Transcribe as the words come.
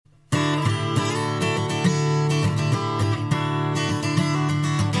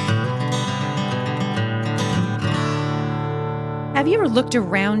Have you ever looked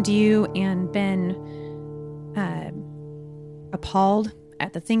around you and been appalled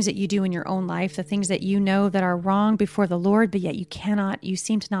at the things that you do in your own life, the things that you know that are wrong before the Lord, but yet you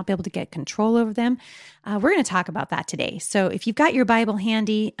seem to not be able to get control over them? We're going to talk about that today. So if you've got your Bible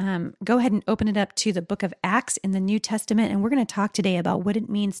handy, go ahead and open it up to the book of Acts in the New Testament, and we're going to talk today about what it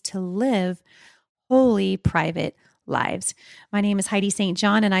means to live holy, private lives. My name is Heidi St.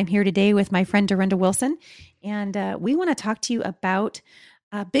 John, and I'm here today with my friend Dorinda Wilson, and we want to talk to you about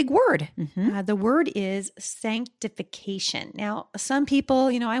a big word. The word is sanctification. Now, some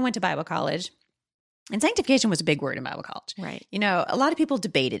people, I went to Bible college, and sanctification was a big word in Bible college. Right. A lot of people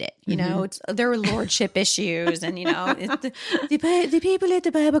debated it. There were lordship issues, and the people at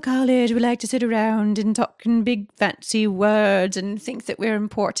the Bible college would like to sit around and talk in big fancy words and think that we're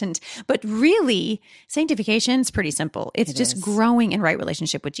important. But really, sanctification is pretty simple. It's just growing in right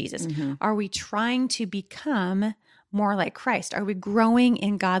relationship with Jesus. Are we trying to become more like Christ? Are we growing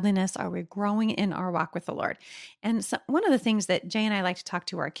in godliness? Are we growing in our walk with the Lord? And so one of the things that Jay and I like to talk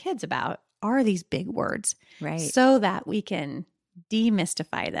to our kids about are these big words, right? So that we can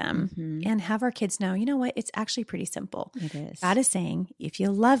demystify them and have our kids know, what? It's actually pretty simple. It is. God is saying, if you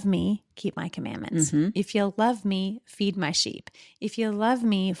love me, keep my commandments. If you love me, feed my sheep. If you love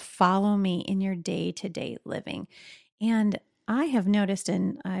me, follow me in your day-to-day living. And I have noticed,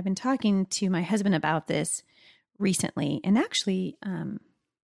 and I've been talking to my husband about this recently, and actually,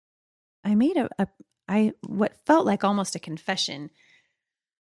 I made what felt like almost a confession.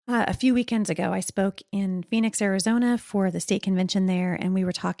 A few weekends ago, I spoke in Phoenix, Arizona for the state convention there, and we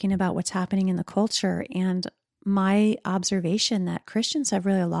were talking about what's happening in the culture and my observation that Christians have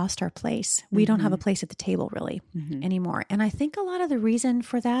really lost our place. We don't have a place at the table really anymore. And I think a lot of the reason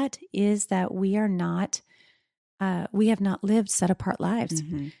for that is that we have not lived set apart lives.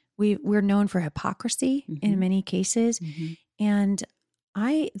 We're known for hypocrisy in many cases. And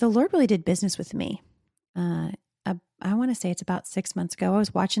the Lord really did business with me. I want to say it's about 6 months ago. I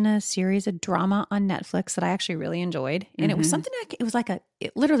was watching a series of drama on Netflix that I actually really enjoyed. And it was something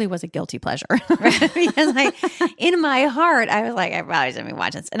it literally was a guilty pleasure. Because in my heart, I was like, I probably shouldn't be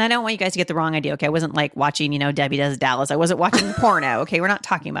watching this. And I don't want you guys to get the wrong idea. Okay. I wasn't like watching, Debbie Does Dallas. I wasn't watching porno. Okay. We're not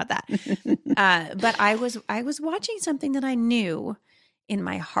talking about that. But I was watching something that I knew in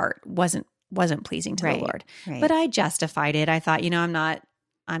my heart wasn't pleasing to the Lord. Right. But I justified it. I thought, I'm not,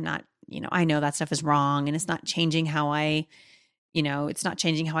 I know that stuff is wrong, and it's not changing how it's not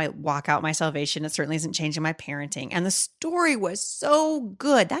changing how I walk out my salvation. It certainly isn't changing my parenting. And the story was so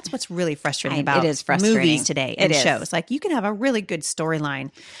good. That's what's really frustrating about movies today and shows. Like, you can have a really good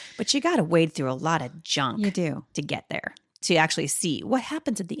storyline, but you got to wade through a lot of junk. You do. To get there, to actually see what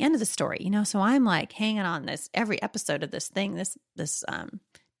happens at the end of the story. So I'm like hanging on every episode of this thing, this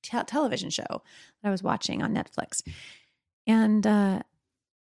television show that I was watching on Netflix. And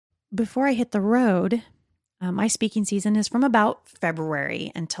before I hit the road, my speaking season is from about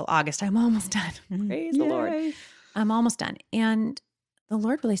February until August. I'm almost done. Praise the Lord. I'm almost done. And the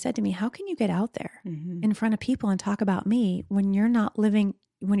Lord really said to me, how can you get out there in front of people and talk about me when you're not living,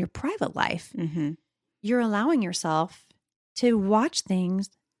 when your private life, you're allowing yourself to watch things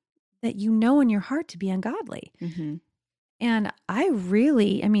that you know in your heart to be ungodly. And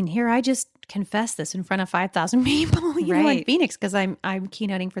here I just confessed this in front of 5,000 people, in Phoenix, because I'm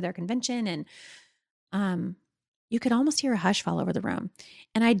keynoting for their convention, and you could almost hear a hush fall over the room.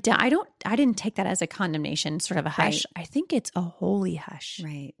 And I didn't take that as a condemnation, sort of a hush. I think it's a holy hush,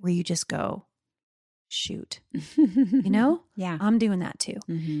 where you just go, shoot, Yeah, I'm doing that too.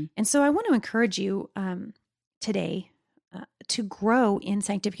 And so I want to encourage you today to grow in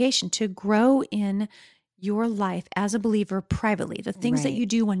sanctification, to grow in your life as a believer privately, the things that you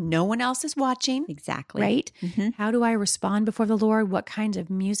do when no one else is watching. Exactly. Right? How do I respond before the Lord? What kinds of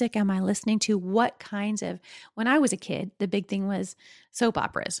music am I listening to? When I was a kid, the big thing was soap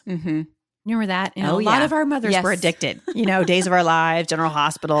operas. Remember that? A lot of our mothers were addicted, Days of Our Lives, General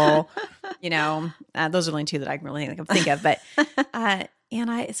Hospital, those are the only two that I can really think of. But,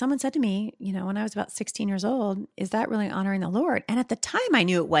 someone said to me, when I was about 16 years old, is that really honoring the Lord? And at the time I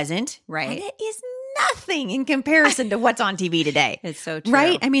knew it wasn't. Right. And it is nothing in comparison to what's on TV today. It's so true.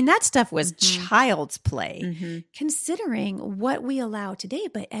 Right? That stuff was child's play, considering what we allow today.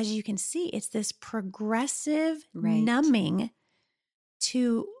 But as you can see, it's this progressive numbing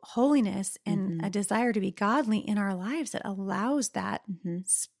to holiness and a desire to be godly in our lives that allows that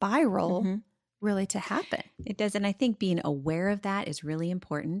spiral really to happen. It does. And I think being aware of that is really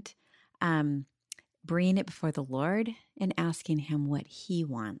important. bringing it before the Lord and asking him what he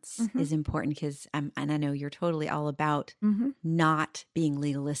wants is important, because and I know you're totally all about not being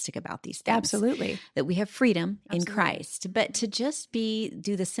legalistic about these things. Absolutely. That we have freedom in Christ, but to just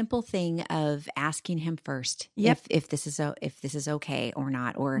do the simple thing of asking him first if this is okay or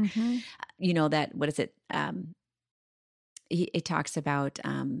not, or that, what is it? It talks about,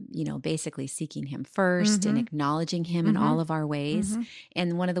 basically seeking him first and acknowledging him in all of our ways.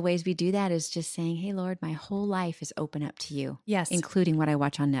 And one of the ways we do that is just saying, hey, Lord, my whole life is open up to you. Yes. Including what I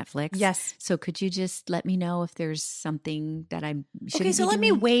watch on Netflix. Yes. So could you just let me know if there's something that I shouldn't Okay, so let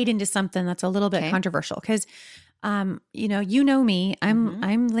me wade into something that's a little bit controversial, because you know me,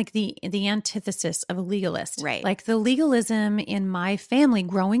 I'm like the antithesis of a legalist. Right. Like the legalism in my family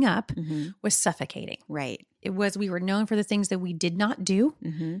growing up was suffocating. Right. We were known for the things that we did not do,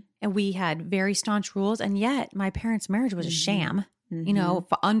 and we had very staunch rules, and yet my parents' marriage was a sham.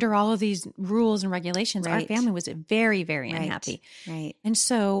 Under all of these rules and regulations, our family was very, very unhappy. Right. And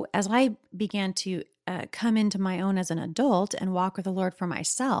so as I began to come into my own as an adult and walk with the Lord for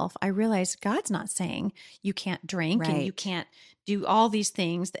myself, I realized God's not saying you can't drink and you can't do all these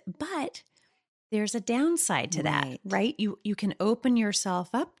things, but there's a downside to that, right? You can open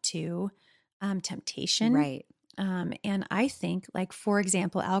yourself up to temptation. Right. And I think, like, for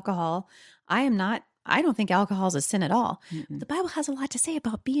example, alcohol, I don't think alcohol is a sin at all. The Bible has a lot to say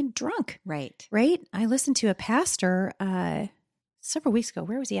about being drunk. Right. Right. I listened to a pastor several weeks ago.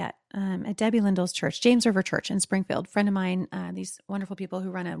 Where was he at? At Debbie Lindell's church, James River Church in Springfield. Friend of mine, these wonderful people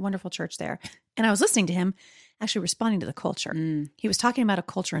who run a wonderful church there. And I was listening to him actually responding to the culture. He was talking about a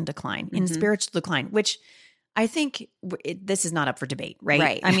culture in decline, in spiritual decline, which I think this is not up for debate,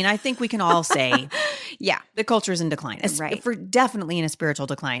 right? I mean, I think we can all say, the culture is in decline. Right. We're definitely in a spiritual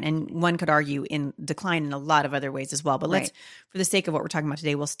decline. And one could argue in decline in a lot of other ways as well. But let's, for the sake of what we're talking about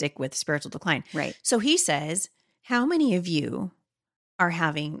today, we'll stick with spiritual decline. Right. So he says, how many of you are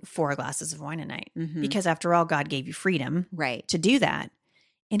having 4 glasses of wine a night? Because after all, God gave you freedom to do that.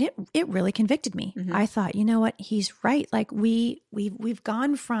 And it really convicted me. I thought, you know what? He's right. Like we've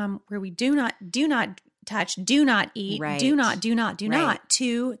gone from where we do not touch, do not eat, do not,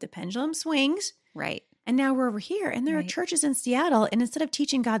 to the pendulum swings. Right. And now we're over here. And there are churches in Seattle, and instead of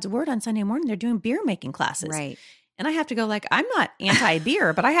teaching God's word on Sunday morning, they're doing beer making classes. Right. And I have to go, like, I'm not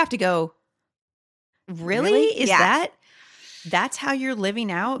anti-beer, but I have to go, really? Is that's how you're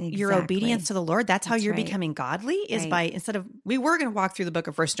living out your obedience to the Lord? That's how you're becoming godly, is by, we were going to walk through the book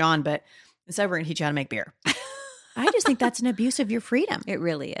of 1 John, but instead we're going to teach you how to make beer. I just think that's an abuse of your freedom. It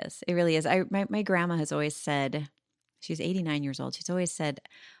really is. It really is. My grandma has always said, she's 89 years old. She's always said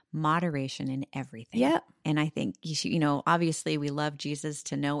moderation in everything. Yeah. And I think, obviously we love Jesus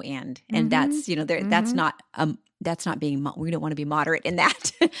to no end. And that's, that's not being, we don't want to be moderate in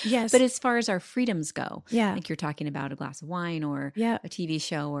that. Yes. But as far as our freedoms go, like you're talking about a glass of wine or a TV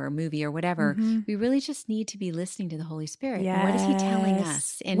show or a movie or whatever, we really just need to be listening to the Holy Spirit. Yes. What is he telling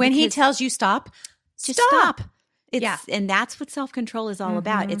us? And when he tells you stop, just stop. And that's what self-control is all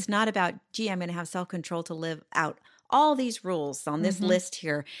about. It's not about, I'm going to have self-control to live out all these rules on this list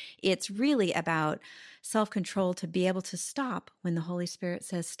here. It's really about self-control to be able to stop when the Holy Spirit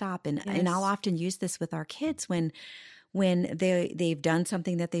says stop. And I'll often use this with our kids when they've done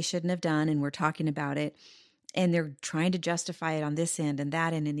something that they shouldn't have done, and we're talking about it, and they're trying to justify it on this end and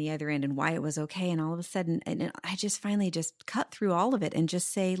that end and the other end and why it was okay. And all of a sudden, and I just finally just cut through all of it and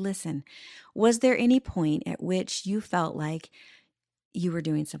just say, listen, was there any point at which you felt like you were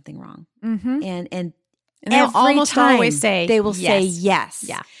doing something wrong? And they'll almost always say, they will say yes.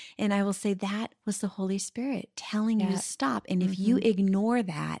 Yeah. And I will say, that was the Holy Spirit telling you to stop. And if you ignore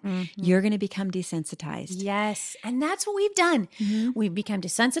that, you're going to become desensitized. Yes. And that's what we've done. We've become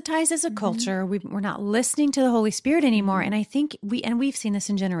desensitized as a culture. We're not listening to the Holy Spirit anymore. And I think we've seen this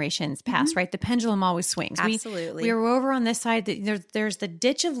in generations past, right? The pendulum always swings. Absolutely. We were over on this side. There's the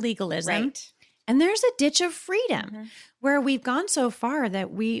ditch of legalism. And there's a ditch of freedom where we've gone so far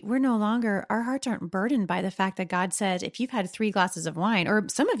that we're no longer, our hearts aren't burdened by the fact that God says, if you've had 3 glasses of wine, or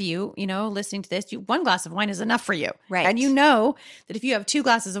some of you, listening to this, 1 glass of wine is enough for you. Right. And you know that if you have 2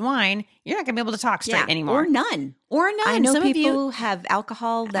 glasses of wine, you're not going to be able to talk straight anymore. Or none. I know some people who have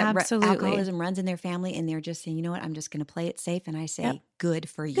alcohol, alcoholism runs in their family, and they're just saying, you know what, I'm just going to play it safe. And I say, good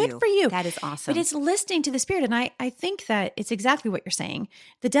for you. Good for you. That is awesome. But it's listening to the Spirit. And I think that it's exactly what you're saying.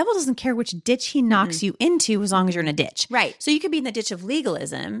 The devil doesn't care which ditch he knocks you into as long as you're in a ditch. Right. So you could be in the ditch of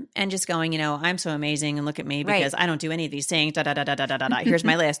legalism and just going, I'm so amazing and look at me because I don't do any of these things. Here's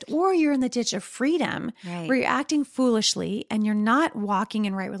my list. Or you're in the ditch of freedom where you're acting foolishly and you're not walking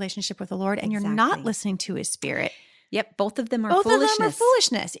in right relationship with the Lord and you're not listening to his Spirit. Yep. Both of them are Both foolishness. of them are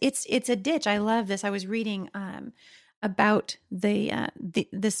foolishness. It's a ditch. I love this. I was reading about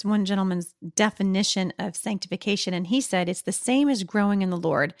this one gentleman's definition of sanctification, and he said it's the same as growing in the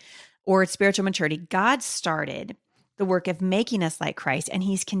Lord or spiritual maturity. God started the work of making us like Christ, and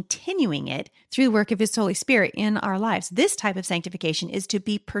he's continuing it through the work of his Holy Spirit in our lives. This type of sanctification is to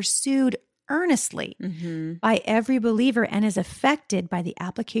be pursued earnestly by every believer and is affected by the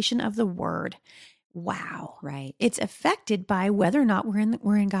application of the word. Wow. Right. It's affected by whether or not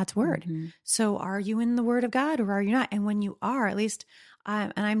we're in God's word. So are you in the word of God or are you not? And when you are, at least,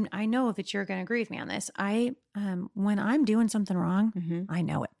 and I know that you're going to agree with me on this. When I'm doing something wrong, I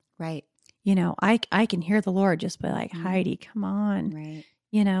know it. Right. You know, I can hear the Lord just be like, Heidi, come on. Right.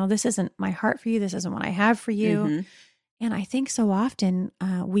 You know, this isn't my heart for you. This isn't what I have for you. And I think so often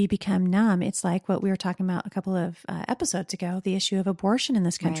we become numb. It's like what we were talking about a couple of episodes ago, the issue of abortion in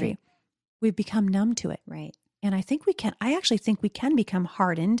this country. Right. We've become numb to it. Right. And I actually think we can become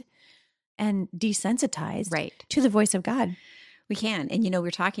hardened and desensitized to the voice of God. We can. And,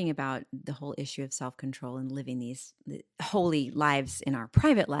 we're talking about the whole issue of self-control and living these holy lives in our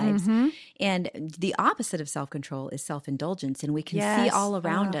private lives. And the opposite of self-control is self-indulgence. And we can see all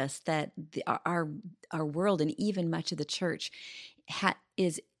around us that our world and even much of the church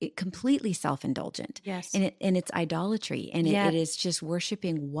is completely self-indulgent. Yes. And it's idolatry. And it is just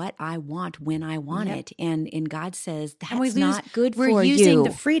worshiping what I want when I want it. And God says that's not good for you. We're using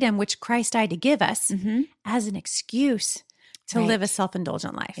the freedom which Christ died to give us as an excuse to live a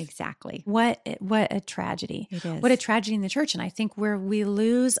self-indulgent life. Exactly. What a tragedy. It is. What a tragedy in the church. And I think where we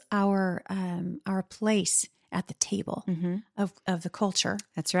lose our place at the table of the culture.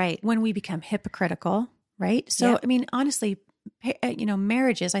 That's right. When we become hypocritical, right? So, I mean, honestly,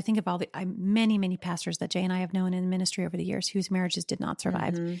 marriages, I think of all the many, many pastors that Jay and I have known in ministry over the years whose marriages did not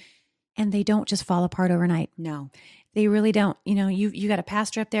survive. And they don't just fall apart overnight. No. They really don't. You got a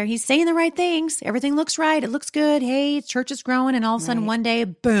pastor up there. He's saying the right things. Everything looks right. It looks good. Hey, church is growing. And all of a sudden, one day,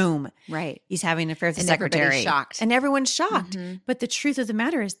 boom. Right. He's having an affair with the And secretary. everybody's shocked. And everyone's shocked. But the truth of the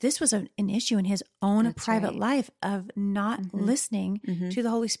matter is this was an issue in his own private life of not listening to the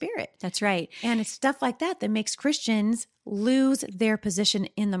Holy Spirit. That's right. And it's stuff like that makes Christians lose their position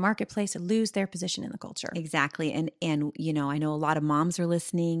in the marketplace and lose their position in the culture. Exactly. And I know a lot of moms are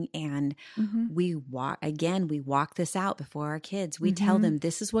listening, and we walk this out before our kids. We tell them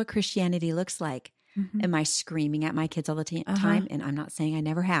this is what Christianity looks like. Am I screaming at my kids all the time? And I'm not saying I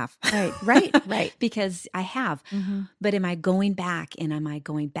never have. Right. Because I have. But am I going back? And am I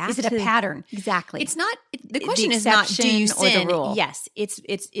going back? Is it a pattern? Exactly. It's not. The question is not, do you sin? Or the rule? Yes.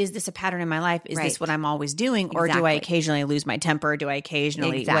 Is this a pattern in my life? Is this what I'm always doing? Or do I occasionally lose my temper? Do I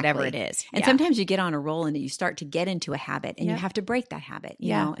occasionally whatever it is? And sometimes you get on a roll and you start to get into a habit, and you have to break that habit.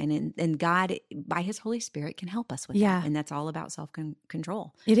 You know, and God, by His Holy Spirit, can help us with that. And that's all about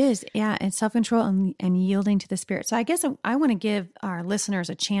self-control. It is, and self-control and yielding to the Spirit. So I guess I want to give our listeners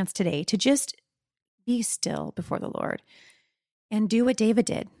a chance today to just be still before the Lord and do what David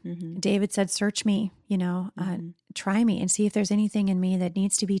did. David said, search me, try me and see if there's anything in me that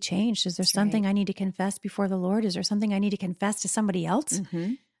needs to be changed. Is there something I need to confess before the Lord? Is there something I need to confess to somebody else?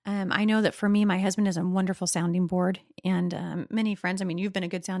 I know that for me, my husband is a wonderful sounding board, and many friends, you've been a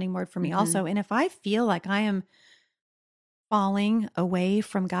good sounding board for me also. And if I feel like I am falling away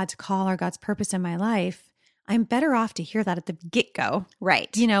from God's call or God's purpose in my life, I'm better off to hear that at the get-go. Right.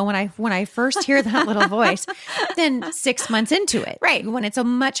 When I first hear that little voice than 6 months into it. Right. When it's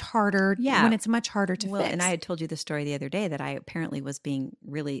much harder to fix. And I had told you the story the other day that I apparently was being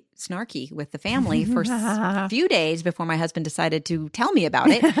really snarky with the family for a few days before my husband decided to tell me about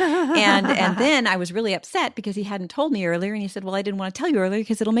it. And then I was really upset because he hadn't told me earlier. And he said, well, I didn't want to tell you earlier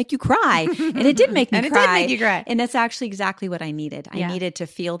because it'll make you cry. And it did make me and cry. It did make you cry. And that's actually exactly what I needed. I needed to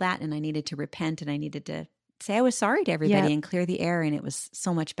feel that, and I needed to repent, and I needed to say I was sorry to everybody and clear the air, and it was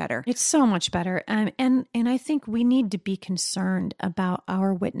so much better. It's so much better. And I think we need to be concerned about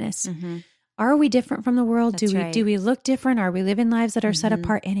our witness. Are we different from the world? Do we look different? Are we living lives that are set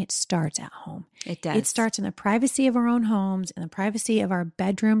apart? And it starts at home. It does. It starts in the privacy of our own homes, in the privacy of our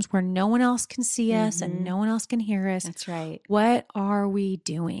bedrooms where no one else can see us and no one else can hear us. That's right. What are we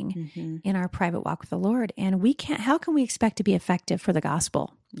doing in our private walk with the Lord? And how can we expect to be effective for the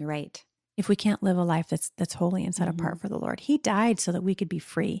gospel? Right. If we can't live a life that's holy and set apart for the Lord. He died so that we could be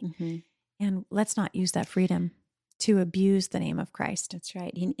free. And let's not use that freedom to abuse the name of Christ. That's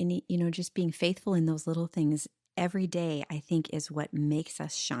right. And just being faithful in those little things every day, I think, is what makes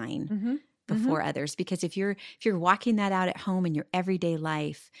us shine before others. Because if you're walking that out at home in your everyday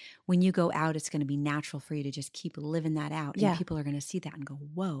life, when you go out, it's going to be natural for you to just keep living that out. And people are going to see that and go,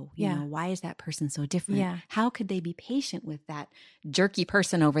 whoa, you know, why is that person so different? Yeah. How could they be patient with that jerky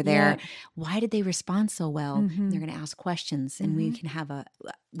person over there? Yeah. Why did they respond so well? And they're going to ask questions, and we can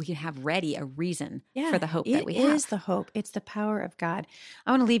have ready a reason for the hope that we have. It is the hope. It's the power of God.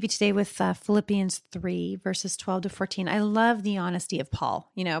 I want to leave you today with Philippians 3, verses 12 to 14. I love the honesty of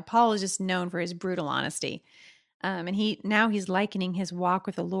Paul. You know, Paul is just known for his brutal honesty. And he's likening his walk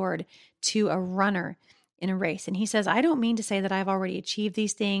with the Lord to a runner in a race. And he says, I don't mean to say that I've already achieved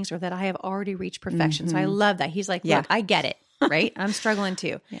these things or that I have already reached perfection. So I love that. He's like, look, I get it, right? I'm struggling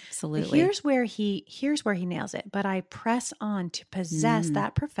too. Absolutely. But here's where he nails it. But I press on to possess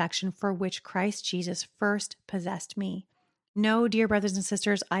that perfection for which Christ Jesus first possessed me. No, dear brothers and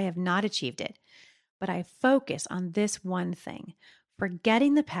sisters, I have not achieved it, but I focus on this one thing.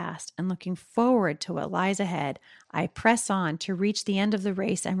 Forgetting the past and looking forward to what lies ahead, I press on to reach the end of the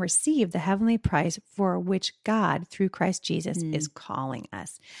race and receive the heavenly prize for which God, through Christ Jesus, is calling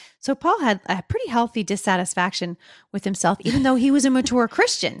us. So Paul had a pretty healthy dissatisfaction with himself, even though he was a mature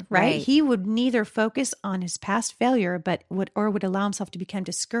Christian, right? He would neither focus on his past failure, but would allow himself to become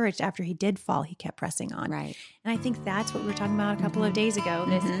discouraged after he did fall. He kept pressing on. Right. And I think that's what we were talking about a couple of days ago,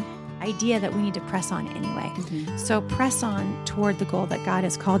 this idea that we need to press on anyway. So press on toward the goal that God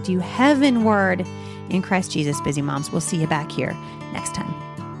has called you heavenward in Christ Jesus, Busy Moms. We'll see you back here next time.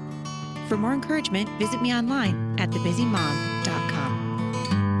 For more encouragement, visit me online at thebusymom.com.